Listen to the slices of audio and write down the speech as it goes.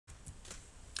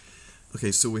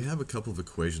Okay, so we have a couple of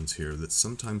equations here that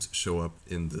sometimes show up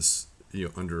in this,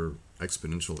 under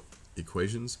exponential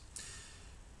equations,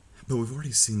 but we've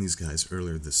already seen these guys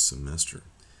earlier this semester.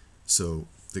 So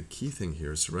the key thing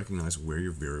here is to recognize where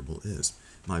your variable is.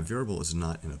 My variable is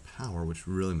not in a power, which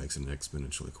really makes it an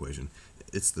exponential equation.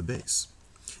 It's the base.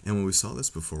 And when we saw this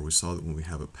before, we saw that when we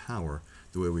have a power,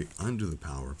 the way we undo the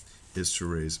power is to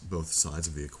raise both sides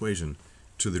of the equation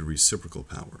to the reciprocal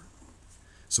power.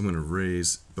 So I'm going to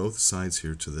raise both sides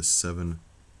here to the 7/3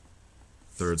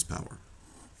 power.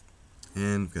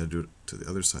 And we've got to do it to the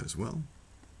other side as well,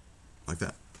 like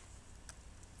that.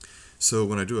 So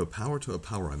when I do a power to a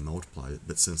power, I multiply it,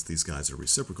 but since these guys are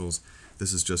reciprocals,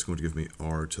 this is just going to give me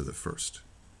r to the first.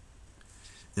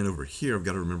 And over here, I've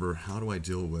got to remember, how do I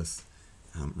deal with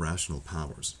rational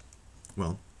powers?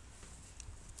 Well,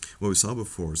 what we saw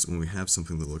before is when we have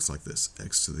something that looks like this,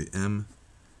 x to the m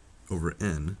over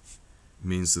n,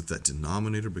 means that that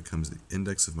denominator becomes the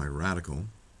index of my radical,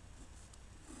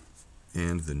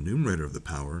 and the numerator of the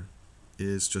power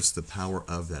is just the power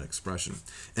of that expression.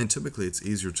 And typically it's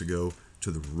easier to go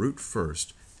to the root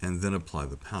first and then apply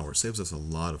the power. It saves us a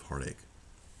lot of heartache.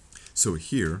 So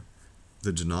here,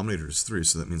 the denominator is 3,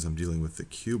 so that means I'm dealing with the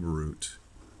cube root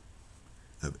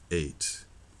of 8.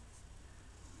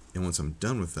 And once I'm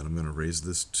done with that, I'm going to raise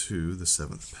this to the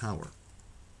 7th power.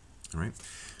 All right?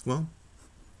 Well,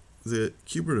 the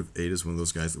cube root of 8 is one of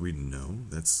those guys that we know.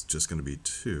 That's just going to be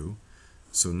 2.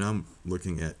 So now I'm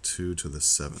looking at 2 to the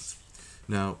 7th.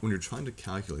 Now, when you're trying to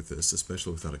calculate this,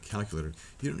 especially without a calculator,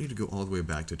 you don't need to go all the way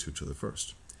back to 2 to the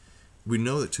 1st. We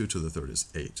know that 2 to the 3rd is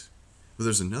 8. But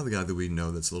there's another guy that we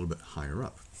know that's a little bit higher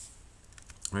up.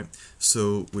 Right?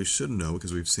 So we should know,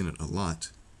 because we've seen it a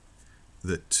lot,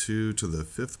 that 2 to the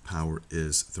 5th power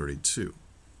is 32.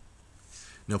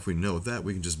 Now if we know that,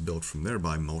 we can just build from there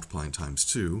by multiplying times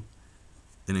 2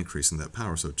 and increasing that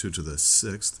power. So 2 to the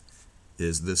 6th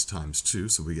is this times 2,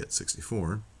 so we get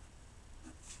 64.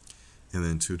 And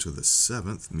then 2 to the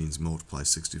 7th means multiply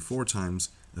 64 times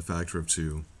a factor of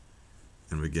 2,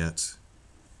 and we get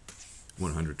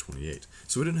 128.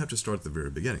 So we didn't have to start at the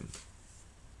very beginning.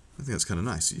 I think that's kind of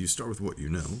nice. You start with what you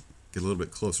know, get a little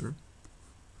bit closer.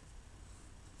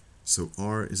 So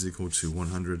r is equal to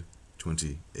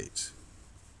 128.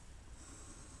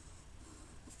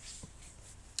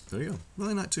 There you go.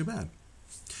 Really not too bad.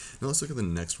 Now let's look at the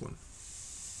next one.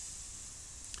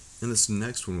 In this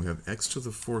next one, we have x to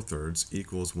the 4/3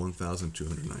 equals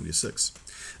 1,296.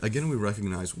 Again, we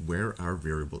recognize where our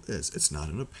variable is. It's not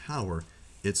in a power,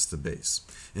 it's the base.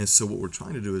 And so what we're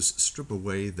trying to do is strip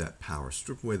away that power,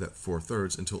 strip away that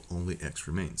 4/3 until only x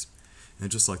remains.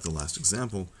 And just like the last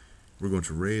example, we're going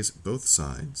to raise both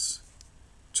sides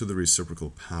to the reciprocal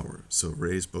power. So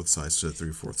raise both sides to the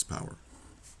 3/4 power.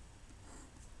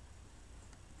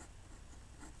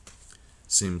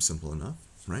 Seems simple enough,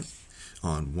 right?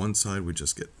 On one side, we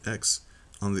just get x.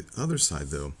 On the other side,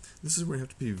 though, this is where you have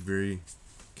to be very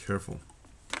careful.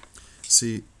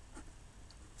 See,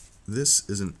 this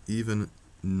is an even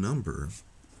number,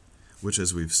 which,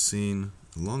 as we saw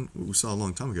a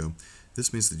long time ago,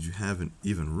 this means that you have an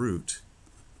even root,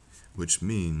 which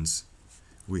means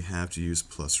we have to use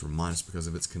plus or minus because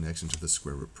of its connection to the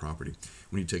square root property.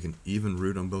 When you take an even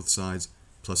root on both sides,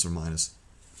 plus or minus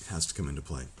has to come into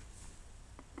play.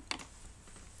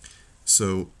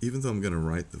 So even though I'm going to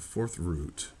write the 4th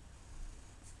root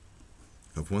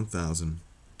of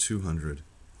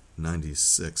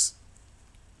 1,296,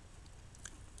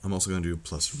 I'm also going to do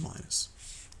plus or minus.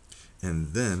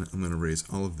 And then I'm going to raise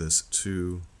all of this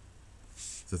to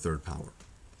the 3rd power.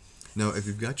 Now, if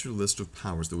you've got your list of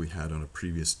powers that we had on a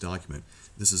previous document,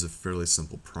 this is a fairly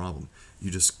simple problem.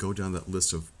 You just go down that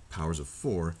list of powers of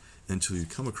 4 until you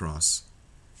come across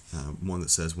one that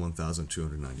says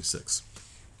 1,296.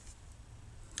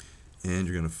 And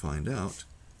you're going to find out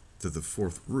that the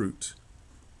 4th root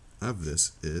of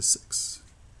this is 6.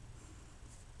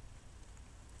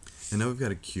 And now we've got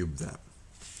to cube that.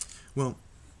 Well,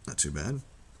 not too bad.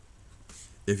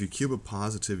 If you cube a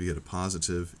positive, you get a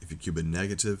positive. If you cube a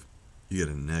negative, you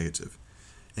get a negative.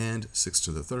 And 6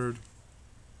 to the 3rd,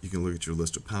 you can look at your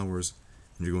list of powers,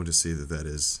 and you're going to see that that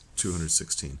is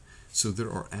 216. So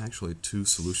there are actually 2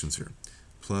 solutions here,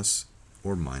 plus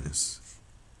or minus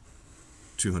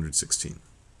 216.